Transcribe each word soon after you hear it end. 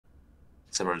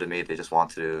similar to me, they just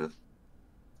want to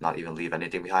not even leave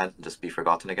anything behind and just be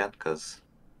forgotten again. Because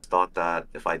I thought that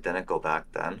if I didn't go back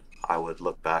then, I would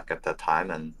look back at that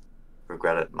time and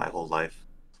regret it my whole life.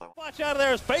 So, Flash out of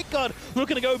there as Fakegod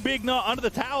looking to go big Gnar under the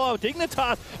tower.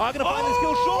 Dignitas are going to find this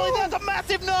kill. Surely that's a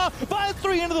massive Gnar. Finds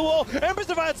 3 into the wall. Empress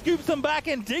Divide scoops them back,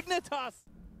 and Dignitas.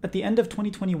 At the end of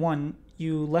 2021,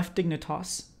 you left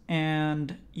Dignitas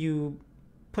and you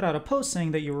put out a post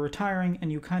saying that you were retiring,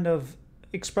 and you kind of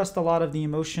expressed a lot of the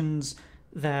emotions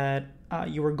that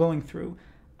you were going through.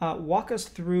 Walk us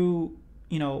through,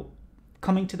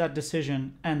 coming to that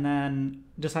decision and then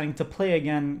deciding to play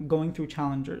again, going through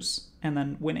challengers, and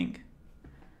then winning.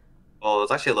 well, it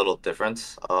was actually a little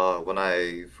different. When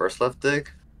I first left Dig,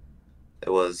 it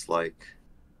was like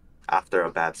after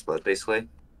a bad split, basically.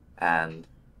 And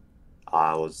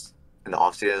I was in the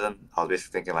off season. I was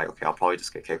basically thinking like, okay, I'll probably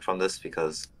just get kicked from this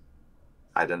because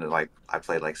I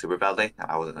played like super badly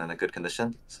and I wasn't in a good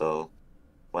condition. So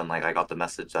when like I got the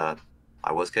message that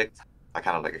I was kicked, I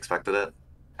kind of like expected it.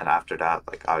 And after that,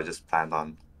 like I just planned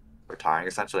on retiring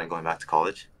essentially and going back to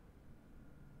college.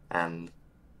 And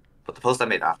but the post I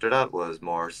made after that was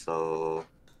more so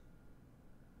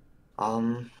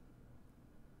um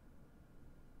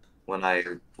when I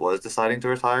was deciding to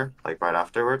retire, like right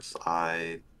afterwards,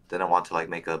 I didn't want to like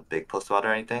make a big post about it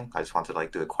or anything. I just wanted to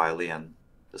like do it quietly and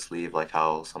just leave like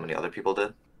how so many other people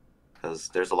did. Because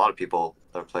there's a lot of people,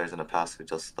 other players in the past who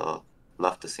just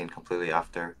left the scene completely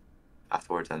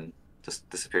afterwards and just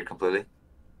disappeared completely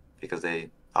because I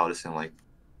would assume like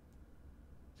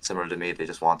similar to me, they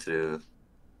just want to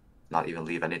not even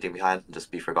leave anything behind and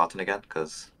just be forgotten again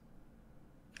because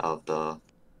of the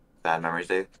bad memories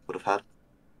they would have had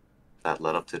that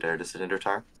led up to their decision to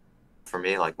retire. For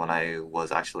me, like when I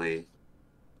was actually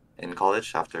in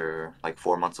college after like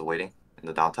 4 months of waiting in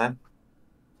the downtime,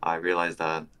 I realized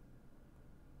that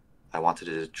I wanted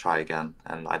to try again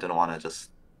and I didn't want to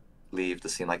just leave the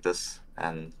scene like this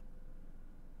and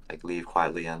like leave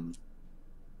quietly and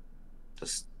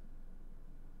just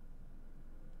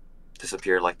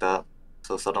disappear like that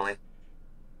so suddenly.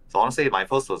 So honestly, my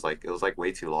post was like it was like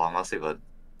way too long, honestly, but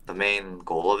the main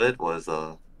goal of it was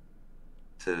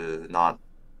to not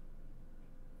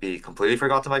be completely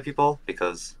forgotten by people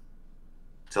because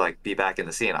to like be back in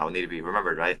the scene, I would need to be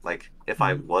remembered, right? Like if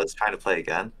I Mhm. was trying to play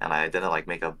again and I didn't like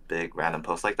make a big random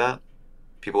post like that,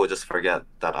 people would just forget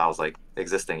that I was like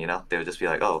existing, you know? They would just be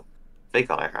like, "Oh, Fake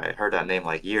God, I heard that name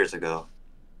like years ago.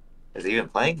 Is he even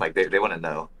playing?" Like they wouldn't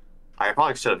know. I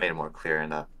probably should have made it more clear in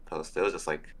that post. It was just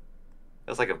like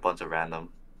it was like a bunch of random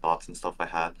thoughts and stuff I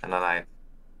had, and then I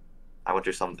went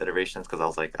through some iterations because I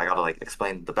was like I gotta like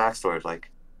explain the backstory of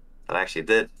like that I actually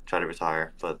did try to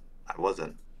retire, but I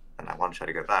wasn't, and I want to try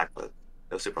to get back, but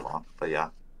it was super long. But yeah,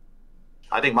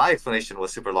 I think my explanation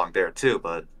was super long there too,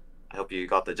 but I hope you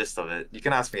got the gist of it. You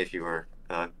can ask me if you were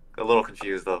a little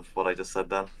confused of what I just said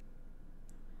then.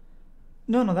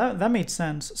 No, no, that made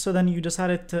sense. So then you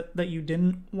decided that you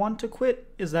didn't want to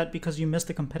quit. Is that because you missed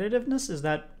the competitiveness? Is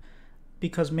that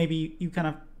because maybe you kind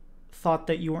of thought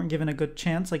that you weren't given a good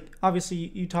chance? Like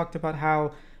obviously you talked about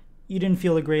how you didn't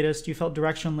feel the greatest, you felt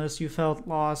directionless, you felt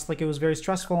lost, like it was very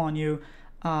stressful on you.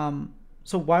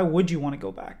 So why would you want to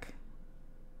go back?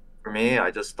 For me,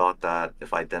 I just thought that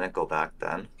if I didn't go back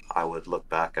then, I would look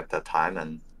back at that time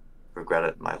and regret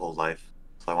it my whole life.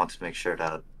 So I wanted to make sure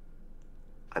that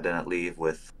I didn't leave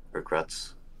with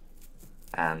regrets,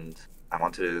 and I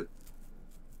wanted to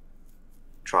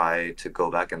try to go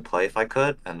back and play if I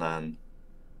could, and then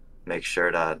make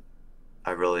sure that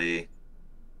I really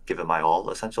give it my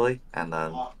all, essentially, and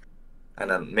then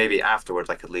maybe afterwards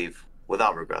I could leave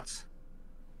without regrets,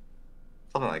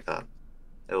 something like that.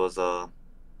 It was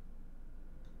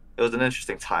it was an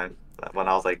interesting time when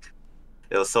I was like,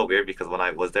 it was so weird because when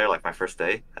I was there, like my first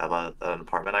day at an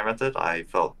apartment I rented, I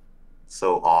felt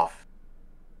so off.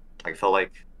 I felt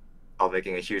like I was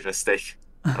making a huge mistake,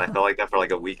 and I felt like that for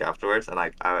like a week afterwards. And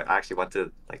I actually went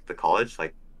to like the college,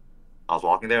 like I was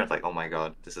walking there, and it's like, oh my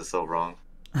god, this is so wrong.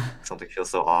 Something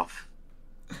feels so off.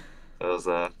 It was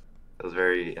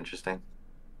very interesting.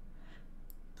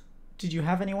 Did you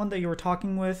have anyone that you were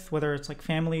talking with, whether it's like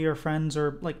family or friends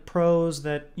or like pros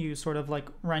that you sort of like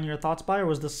ran your thoughts by, or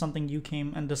was this something you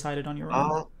came and decided on your own?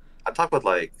 Uh, I talked with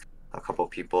like a couple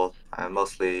of people. I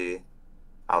mostly,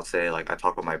 I would say like I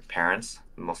talked with my parents,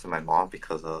 mostly my mom,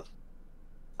 because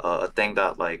a thing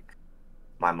that like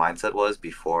my mindset was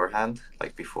beforehand,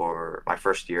 like before my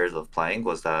first years of playing,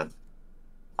 was that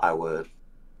I would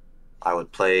I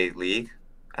would play league,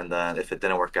 and then if it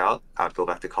didn't work out, I would go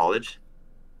back to college.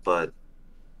 But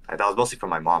that was mostly from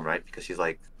my mom, right? Because she's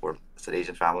like, it's an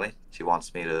Asian family. She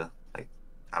wants me to like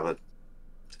have a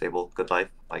stable, good life.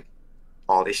 Like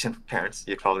all Asian parents,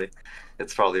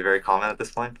 it's probably very common at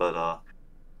this point.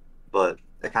 But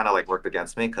it kind of like worked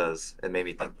against me because it made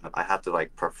me think that I had to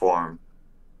like perform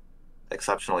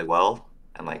exceptionally well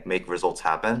and like make results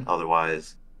happen.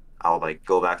 Otherwise, I'll like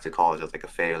go back to college as like a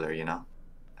failure, you know.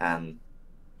 And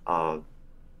uh,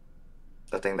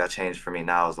 the thing that changed for me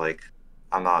now is like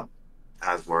I'm not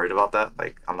as worried about that.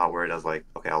 Like I'm not worried as like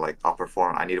okay, I'll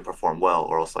perform. I need to perform well,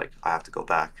 or else like I have to go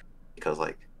back because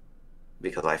like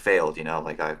because I failed. You know,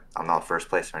 like I'm not first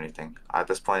place or anything at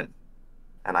this point,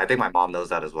 and I think my mom knows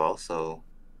that as well. So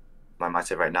my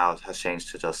mindset right now has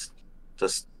changed to just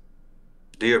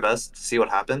do your best, see what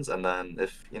happens, and then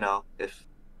if you know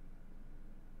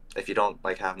if you don't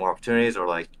like have more opportunities or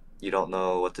like you don't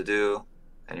know what to do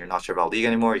and you're not sure about league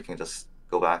anymore, you can just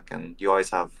go back and you always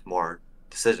have more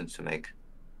decisions to make.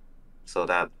 So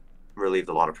that relieved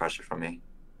a lot of pressure from me,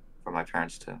 from my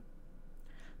parents too.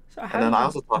 So how And then did I you?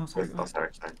 also Oh, talked sorry. with Go oh ahead. sorry,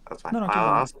 that's fine. No, no, keep I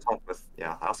going. also talked with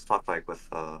I also talked like with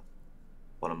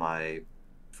one of my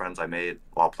friends I made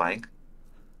while playing.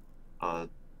 Uh,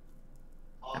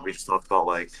 and we just talked about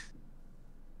like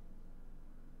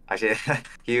actually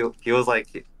he was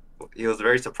like he was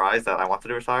very surprised that I wanted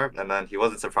to retire, and then he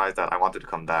wasn't surprised that I wanted to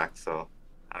come back. So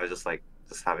I was just like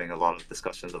just having a lot of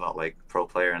discussions about like pro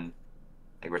player and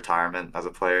like retirement as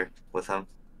a player with him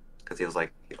because he was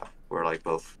like we're like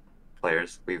both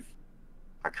players. We've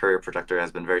our career trajectory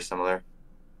has been very similar,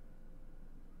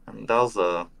 and that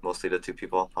was mostly the two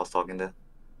people I was talking to.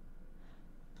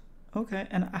 Okay,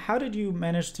 and how did you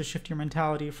manage to shift your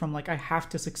mentality from like I have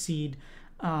to succeed?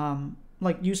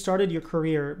 Like you started your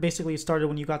career basically it started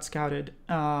when you got scouted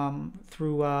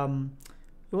through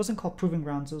it wasn't called Proving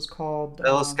Grounds, it was called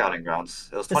It was scouting grounds.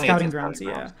 It was the Scouting 2018 Grounds, scouting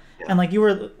yeah. grounds. Yeah. And like you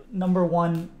were the number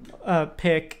one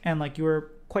pick, and like you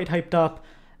were quite hyped up,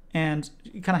 and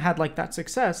you kind of had like that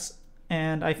success.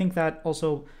 And I think that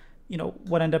also,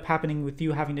 what ended up happening with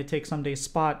you having to take Sunday's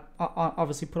spot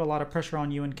obviously put a lot of pressure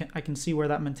on you, and I can see where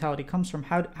that mentality comes from.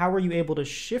 How were you able to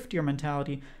shift your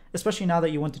mentality, especially now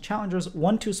that you went to challengers,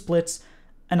 1-2 splits,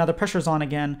 and now the pressure's on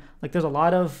again? Like there's a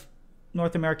lot of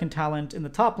North American talent in the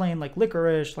top lane, like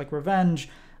Licorice, like Revenge,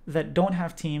 that don't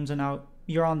have teams, and now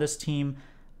you're on this team.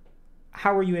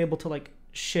 How are you able to like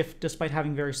shift despite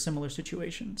having very similar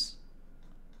situations?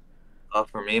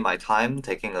 For me, my time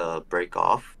taking a break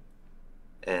off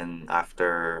and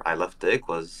after I left Dig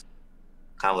was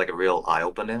kind of like a real eye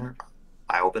opener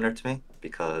to me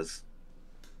because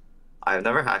I've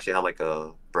never actually had like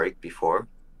a break before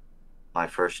my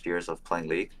first years of playing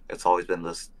League. It's always been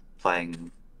this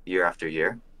playing year after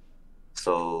year.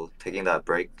 So taking that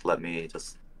break let me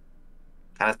just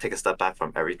kind of take a step back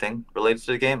from everything related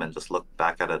to the game and just look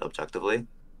back at it objectively.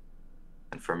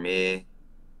 And for me,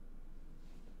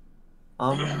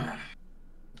 um,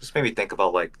 just made me think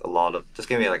about like just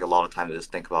gave me like a lot of time to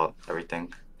just think about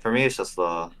everything. For me, it's just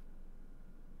the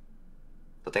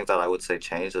thing that I would say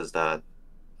changed is that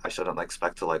I shouldn't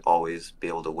expect to like always be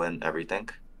able to win everything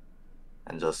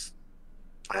and just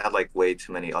I had like way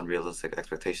too many unrealistic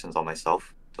expectations on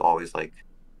myself to always like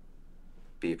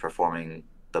be performing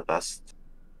the best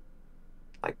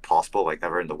like possible like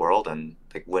ever in the world and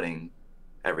like winning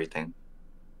everything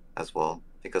as well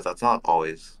because that's not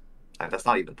always like that's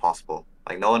not even possible.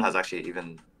 Like no one has actually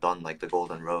even done like the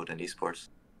golden road in esports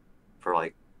for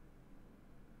like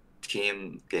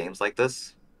team games like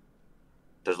this.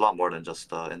 There's a lot more than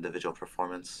just individual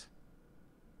performance.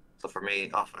 So for me,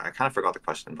 oh, I kind of forgot the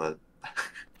question, but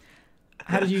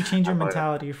How did you change I your might-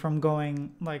 mentality from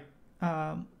going like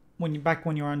when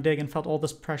you were on Dig and felt all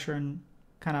this pressure and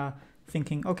kind of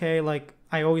thinking, okay, like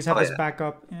I always have oh this yeah,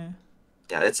 backup. yeah.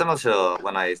 It's similar to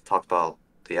when I talked about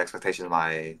the expectations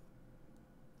my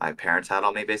parents had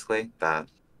on me, basically that,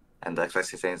 and the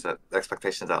expectations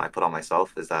that I put on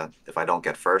myself is that if I don't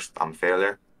get first, I'm a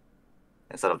failure.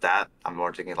 Instead of that, I'm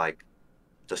more thinking like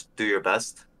just do your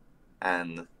best,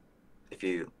 and if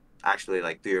you actually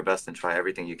like do your best and try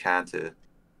everything you can to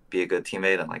be a good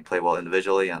teammate and like play well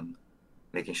individually and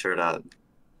making sure that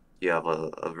you have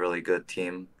a really good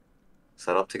team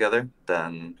set up together,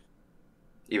 then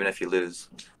even if you lose,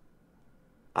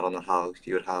 I don't know how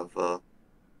you would have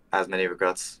as many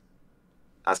regrets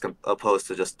opposed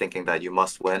to just thinking that you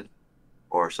must win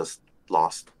or it's just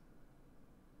lost.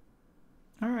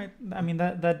 All right. I mean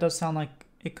that does sound like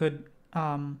it could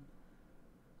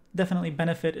definitely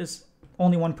benefit is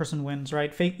only one person wins,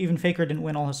 right? Even Faker didn't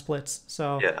win all his splits,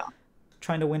 so Yeah,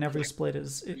 trying to win every split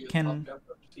it can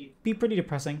be pretty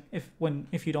depressing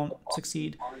if you don't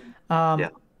succeed. yeah.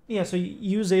 Yeah, so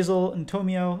you, Zazel, and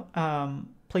Tomio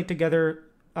played together,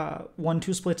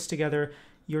 1-2 splits together.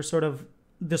 You're sort of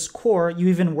this core, you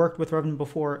even worked with Revenant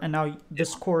before, and now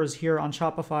this core is here on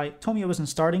Shopify. Told me it wasn't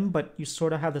starting, but you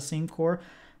sort of have the same core.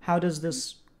 How does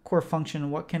this core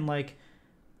function? What can like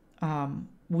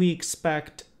we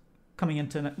expect coming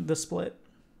into the split?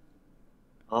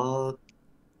 Uh,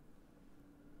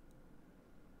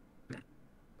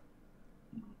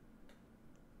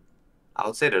 I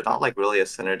would say there's not like really a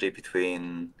synergy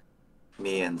between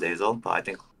me and Zazel, but I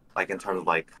think like in terms of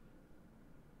like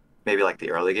maybe like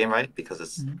the early game, right? Because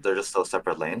Mm-hmm. they're just so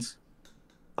separate lanes.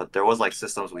 But there was like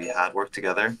systems we had worked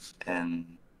together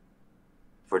and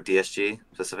for DSG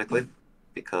specifically,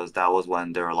 because that was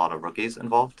when there were a lot of rookies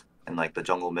involved in like the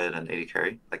jungle mid and AD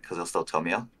carry, like because it was still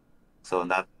Tomia. So in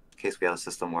that case, we had a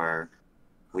system where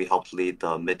we helped lead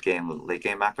the mid game, late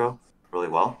game macro really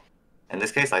well. In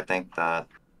this case, I think that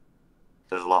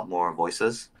there's a lot more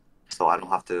voices, so I don't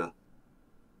have to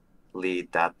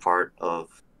lead that part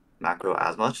of macro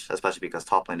as much, especially because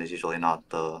top lane is usually not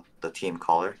the team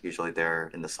caller. Usually they're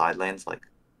in the side lanes, like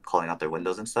calling out their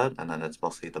windows instead, and then it's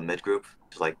mostly the mid group.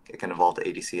 Just like it can involve the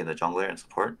ADC and the jungler and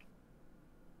support.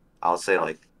 I would say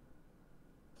like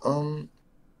um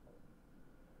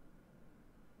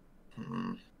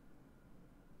hmm,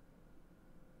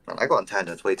 I go on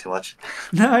tangents way too much.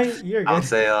 No, you're I would good.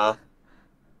 say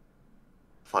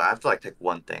fuck, I have to like pick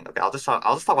one thing. Okay, I'll just talk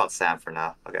about Sam for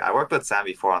now. Okay, I worked with Sam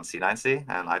before on C9C,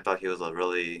 and I thought he was a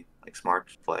really like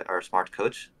smart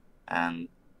coach. And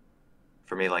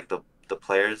for me, like the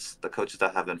players, the coaches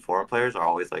that have been foreign players are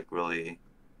always like really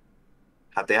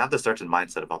have this certain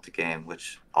mindset about the game,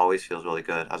 which always feels really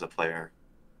good as a player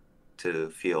to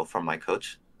feel from my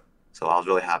coach. So I was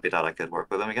really happy that I could work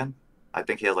with him again. I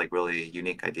think he has like really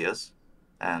unique ideas,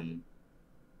 and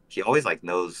he always like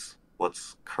knows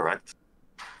what's correct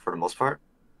for the most part.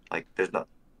 Like there's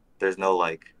no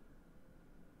like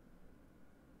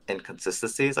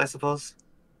inconsistencies, I suppose,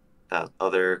 that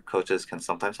other coaches can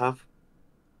sometimes have.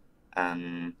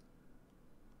 And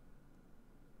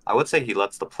I would say he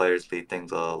lets the players lead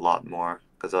things a lot more.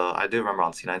 Because I do remember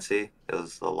on C9C, it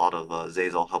was a lot of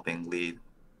Zazel helping lead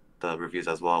the reviews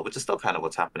as well, which is still kind of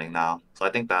what's happening now. So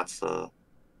I think that's a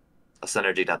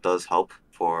synergy that does help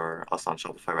for us on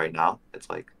Shopify right now. It's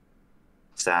like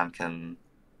Sam can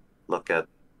look at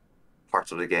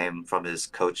parts of the game from his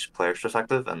coach player's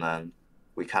perspective, and then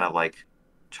we kind of like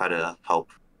try to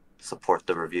help support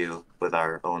the review with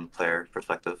our own player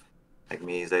perspective. Like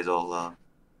me, Zazel,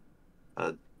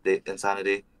 uh,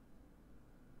 Insanity,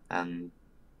 and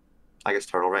I guess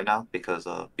Turtle right now because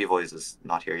B-Boys is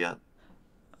not here yet.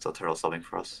 So Turtle's subbing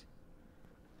for us.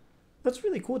 That's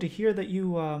really cool to hear that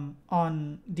you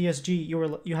on DSG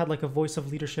you had like a voice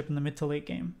of leadership in the mid to late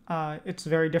game. It's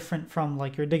very different from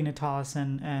like your Dignitas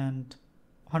and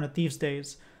 100 Thieves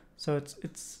days. So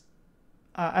it's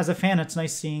as a fan, it's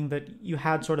nice seeing that you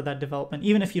had sort of that development,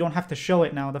 even if you don't have to show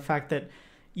it now. The fact that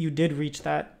you did reach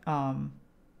that,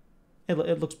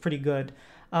 it looks pretty good.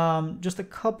 Just a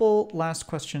couple last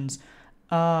questions.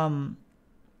 Um,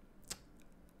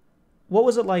 what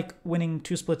was it like winning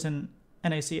two splits in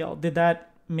NACL? Did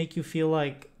that make you feel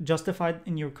like justified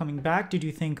in your coming back? Did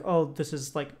you think, oh, this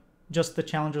is like just the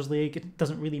Challengers League? It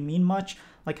doesn't really mean much.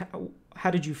 Like,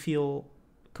 how did you feel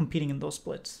competing in those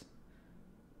splits?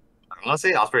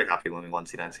 Honestly, I was pretty happy when we won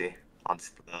C9C on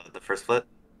the first split.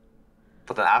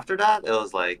 But then after that, it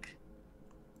was like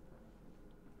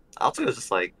also it was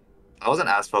just like I wasn't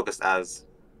as focused as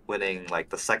winning like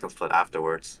the second split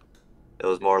afterwards. It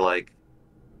was more like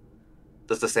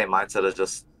just the same mindset of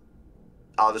just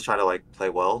I'll just try to like play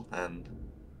well and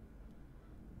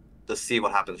just see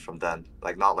what happens from then.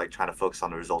 Like not like trying to focus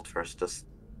on the result first, just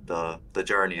the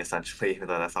journey essentially, even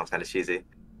though that sounds kind of cheesy.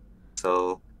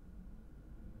 So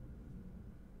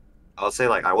I would say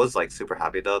like I was like super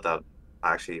happy though that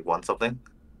I actually won something.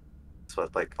 So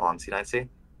like on C9C,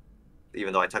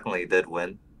 even though I technically did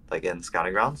win like in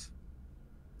scouting grounds.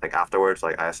 Like afterwards,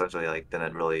 like I essentially like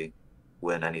didn't really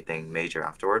win anything major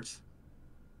afterwards.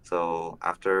 So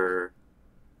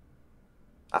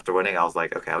after winning, I was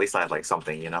like, okay, at least I had like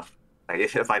something, you know. Like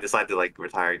if I decide to like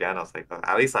retire again, I was like,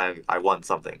 at least I won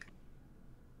something.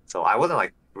 So I wasn't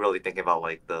like really thinking about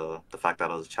like the fact that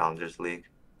it was a Challengers League.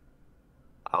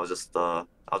 I was just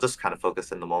kind of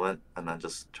focused in the moment and then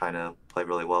just trying to play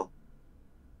really well.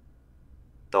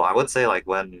 Though I would say like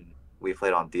when we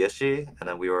played on DSG and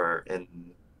then we were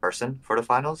in person for the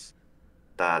finals,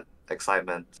 that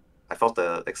excitement, I felt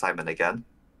the excitement again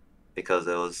because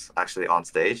it was actually on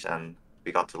stage and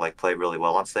we got to like play really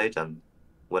well on stage and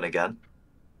win again.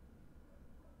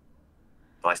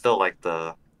 But I still like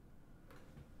the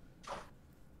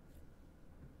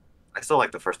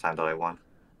first time that I won.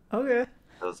 Okay.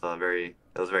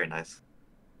 It was very nice.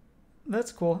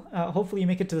 That's cool. Hopefully you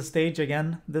make it to the stage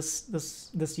again this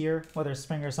year, whether it's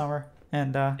spring or summer,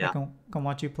 and I Yeah. can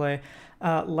watch you play.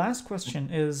 Last question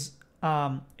is,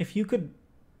 if you could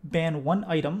ban one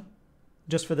item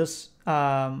just for this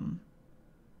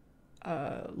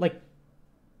like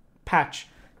patch,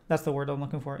 that's the word I'm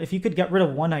looking for. If you could get rid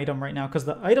of one item right now, because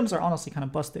the items are honestly kind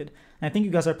of busted, and I think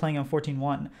you guys are playing on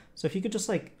 14.1. So if you could just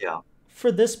like Yeah.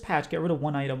 for this patch get rid of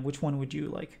one item, which one would you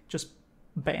like just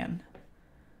ban?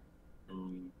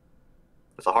 Mm.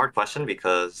 It's a hard question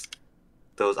because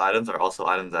those items are also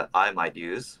items that I might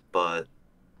use. But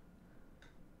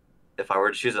if I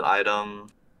were to choose an item,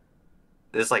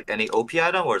 is it like any OP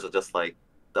item, or is it just like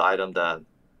the item that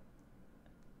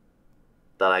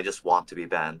I just want to be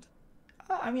banned?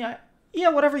 I mean, yeah,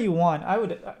 whatever you want. I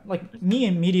would like me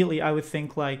immediately. I would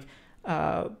think like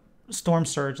uh, Storm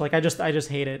Surge. Like I just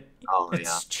hate it. Oh yeah.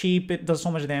 It's cheap. It does so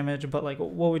much damage. But like,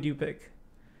 what would you pick?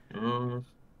 Mm.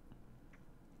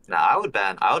 Nah, I would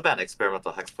ban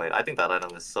experimental hexblade. I think that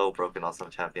item is so broken on some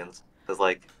champions because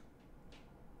like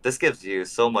this gives you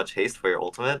so much haste for your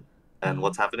ultimate, and Mm.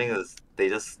 what's happening is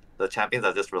the champions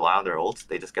that just rely on their ult,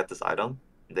 they just get this item.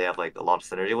 They have like a lot of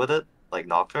synergy with it, like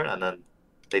Nocturne, and then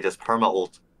they just perma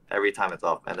ult every time it's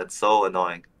up, and it's so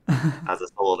annoying as a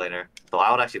solo laner. So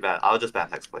I would just ban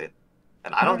hexblade,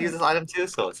 and I All don't use right, this item too,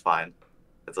 so it's fine.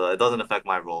 It doesn't affect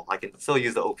my role. I can still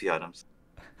use the OP items.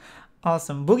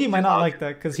 awesome. Boogie might Use not I'll like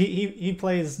that because he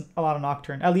plays a lot of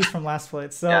Nocturne, at least from last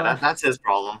fight. So Yeah, that's his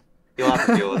problem. He'll have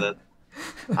to deal with it.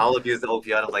 I'll abuse the OP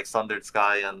items like Sundered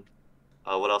Sky and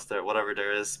whatever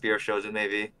there is, Spear Shogun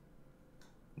maybe,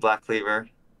 Black Cleaver,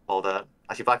 all that.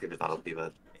 Actually, Black Cleaver's not OP,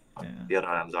 but yeah. the other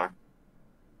items are.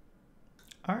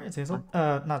 All right, Zazel.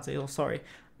 Not Zazel. Sorry.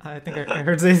 I think I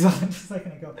heard Zazel just a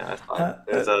second ago. Yeah, it's fine. Uh,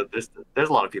 uh, There's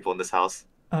a lot of people in this house.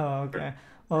 oh, okay.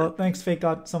 Well, thanks, Fake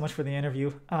God, so much for the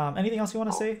interview. Anything else you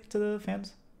want to Oh, say to the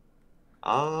fans?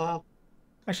 uh,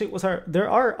 Actually, there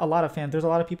are a lot of fans. There's a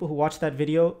lot of people who watched that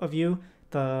video of you,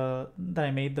 the that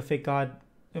I made, the Fake God,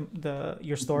 the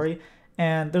your story,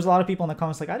 and there's a lot of people in the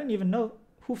comments like I didn't even know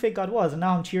who Fake God was, and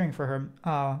now I'm cheering for him,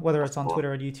 whether that's it's on cool.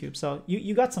 Twitter or YouTube. So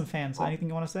you got some fans. Cool. Anything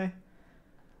you want to say?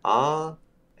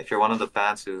 If you're one of the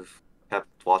fans who've kept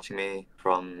watching me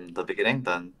from the beginning,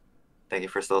 then thank you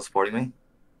for still supporting me.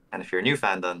 And if you're a new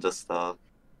fan, then just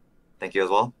thank you as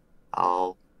well.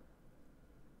 I'll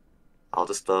I'll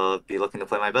just be looking to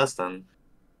play my best and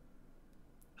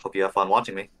hope you have fun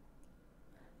watching me.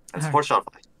 And All right. support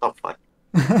Shopify,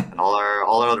 and all our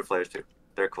other players too.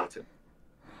 They're cool too.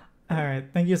 All right.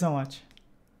 Thank you so much.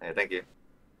 Hey, thank you.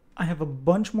 I have a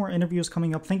bunch more interviews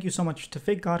coming up. Thank you so much to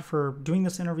Fake God for doing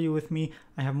this interview with me.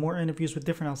 I have more interviews with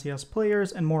different LCS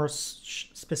players and more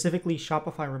specifically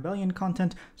Shopify Rebellion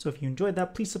content. So if you enjoyed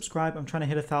that, please subscribe. I'm trying to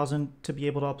hit 1,000 to be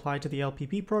able to apply to the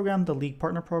LPP program, the League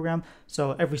Partner Program.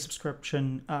 So every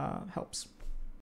subscription helps.